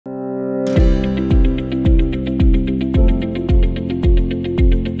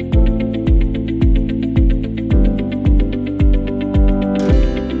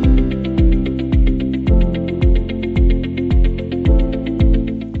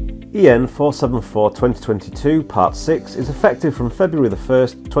EN 474/2022 Part 6 is effective from February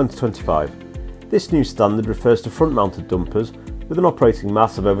 1st, 2025. This new standard refers to front-mounted dumpers with an operating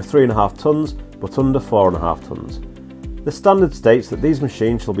mass of over 3.5 tonnes but under 4.5 tonnes. The standard states that these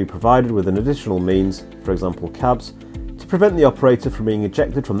machines shall be provided with an additional means, for example cabs, to prevent the operator from being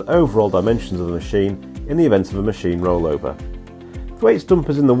ejected from the overall dimensions of the machine in the event of a machine rollover. Thwaites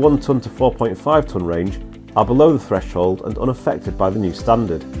dumpers in the 1 tonne to 4.5 tonne range are below the threshold and unaffected by the new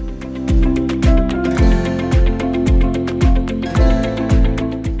standard.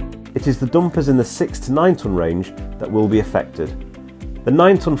 It is the dumpers in the 6 to 9 tonne range that will be affected. The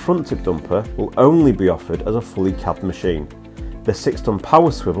 9 tonne front tip dumper will only be offered as a fully cabbed machine. The 6 tonne power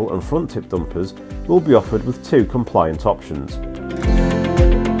swivel and front tip dumpers will be offered with 2 compliant options.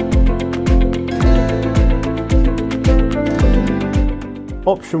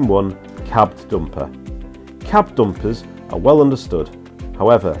 Option 1. Cabbed dumper. Cabbed dumpers are well understood.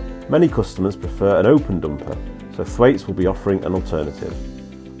 However, many customers prefer an open dumper, so Thwaites will be offering an alternative.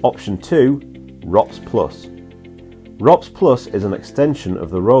 Option 2. ROPS Plus. ROPS Plus is an extension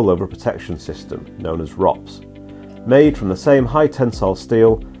of the rollover protection system, known as ROPS. Made from the same high tensile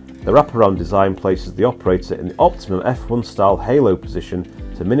steel, the wraparound design places the operator in the optimum F1 style halo position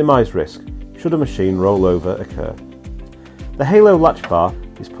to minimise risk should a machine rollover occur. The halo latch bar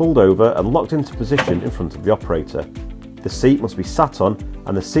is pulled over and locked into position in front of the operator. The seat must be sat on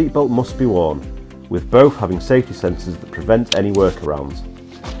and the seatbelt must be worn, with both having safety sensors that prevent any workarounds.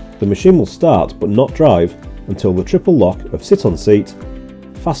 The machine will start but not drive until the triple lock of sit on seat,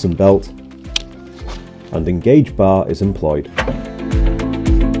 fasten belt and engage bar is employed.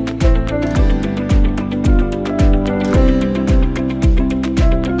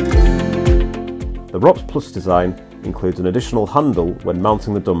 The ROPS Plus design includes an additional handle when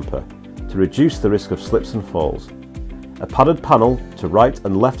mounting the dumper to reduce the risk of slips and falls. A padded panel to right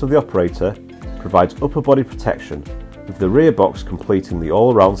and left of the operator provides upper body protection, with the rear box completing the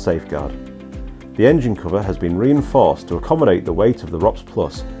all-round safeguard. The engine cover has been reinforced to accommodate the weight of the ROPS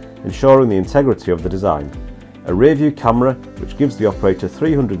Plus, ensuring the integrity of the design. A rear view camera, which gives the operator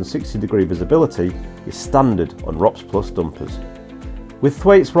 360-degree visibility, is standard on ROPS Plus dumpers. With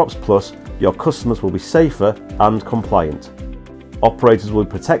Thwaites ROPS Plus, your customers will be safer and compliant. Operators will be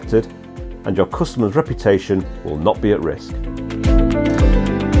protected and your customer's reputation will not be at risk.